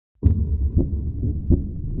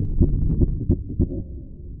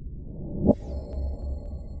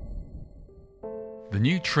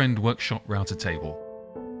new Trend Workshop router table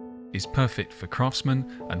is perfect for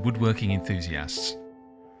craftsmen and woodworking enthusiasts.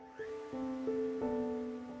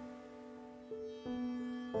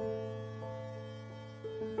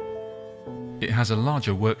 It has a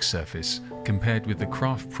larger work surface compared with the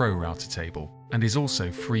Craft Pro router table and is also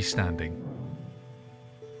freestanding.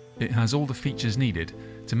 It has all the features needed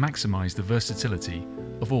to maximize the versatility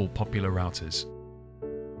of all popular routers.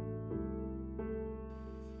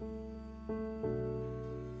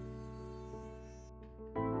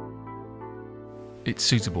 It's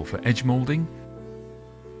suitable for edge molding,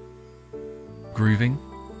 grooving,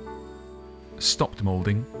 stopped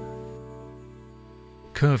molding,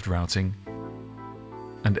 curved routing,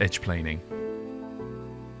 and edge planing.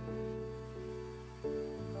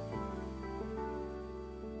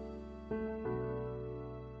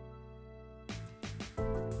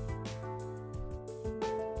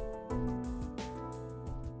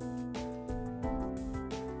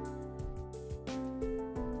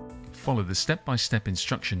 Follow the step-by-step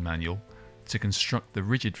instruction manual to construct the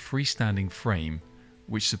rigid freestanding frame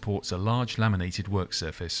which supports a large laminated work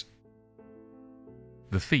surface.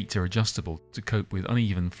 The feet are adjustable to cope with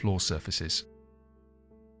uneven floor surfaces.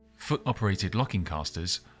 Foot-operated locking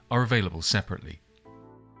casters are available separately.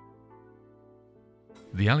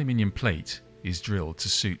 The aluminium plate is drilled to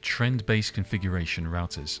suit trend-based configuration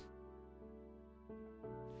routers.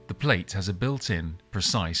 The plate has a built-in,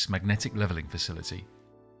 precise magnetic leveling facility.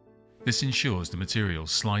 This ensures the material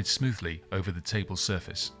slides smoothly over the table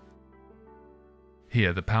surface.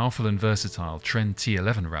 Here, the powerful and versatile Trend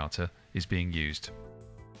T11 router is being used.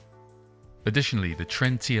 Additionally, the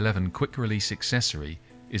Trend T11 quick release accessory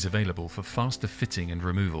is available for faster fitting and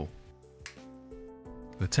removal.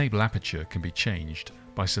 The table aperture can be changed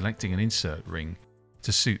by selecting an insert ring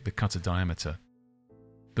to suit the cutter diameter.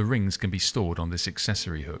 The rings can be stored on this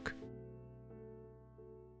accessory hook.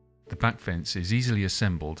 The back fence is easily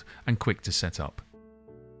assembled and quick to set up.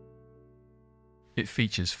 It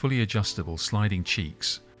features fully adjustable sliding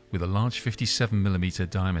cheeks with a large 57mm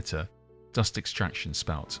diameter dust extraction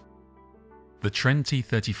spout. The Trend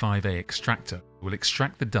T35A extractor will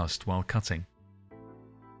extract the dust while cutting.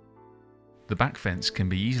 The back fence can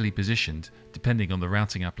be easily positioned depending on the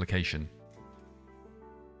routing application.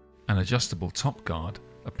 An adjustable top guard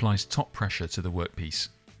applies top pressure to the workpiece.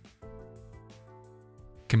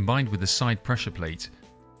 Combined with the side pressure plate,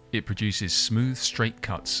 it produces smooth, straight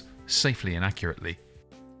cuts safely and accurately.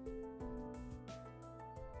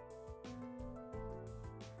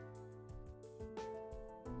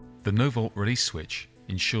 The no-volt release switch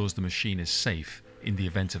ensures the machine is safe in the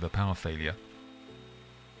event of a power failure.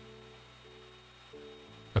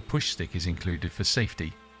 A push stick is included for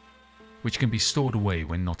safety, which can be stored away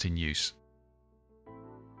when not in use.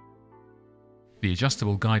 The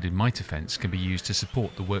adjustable guided mitre fence can be used to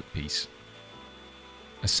support the workpiece.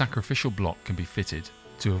 A sacrificial block can be fitted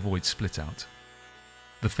to avoid split out.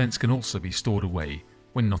 The fence can also be stored away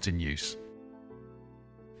when not in use.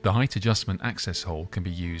 The height adjustment access hole can be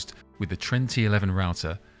used with the Trend T11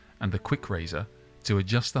 router and the quick razor to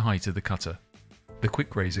adjust the height of the cutter. The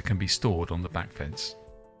quick razor can be stored on the back fence.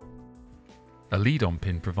 A lead-on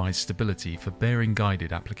pin provides stability for bearing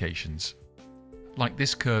guided applications, like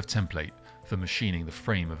this curved template for machining the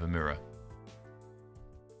frame of a mirror.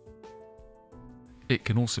 It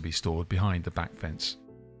can also be stored behind the back fence.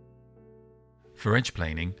 For edge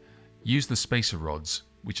planing, use the spacer rods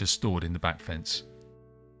which are stored in the back fence.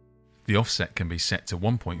 The offset can be set to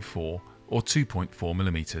 1.4 or 2.4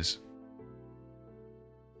 millimeters.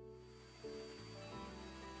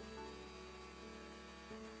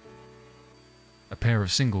 A pair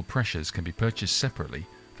of single pressures can be purchased separately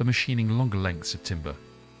for machining longer lengths of timber.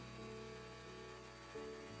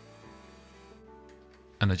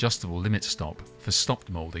 An adjustable limit stop for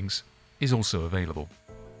stopped mouldings is also available.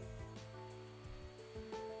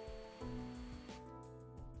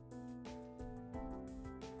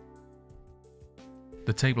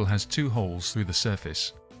 The table has two holes through the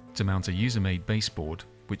surface to mount a user-made baseboard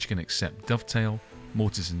which can accept dovetail,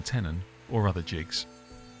 mortise and tenon or other jigs.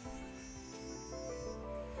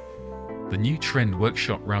 The new Trend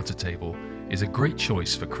Workshop router table is a great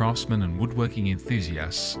choice for craftsmen and woodworking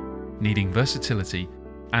enthusiasts needing versatility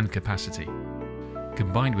and capacity.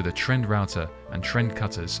 Combined with a Trend router and Trend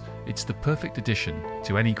cutters, it's the perfect addition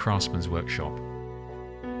to any craftsman's workshop.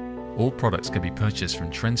 All products can be purchased from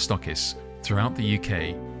Trend stockists throughout the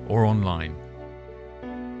UK or online.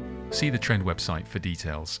 See the Trend website for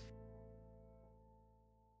details.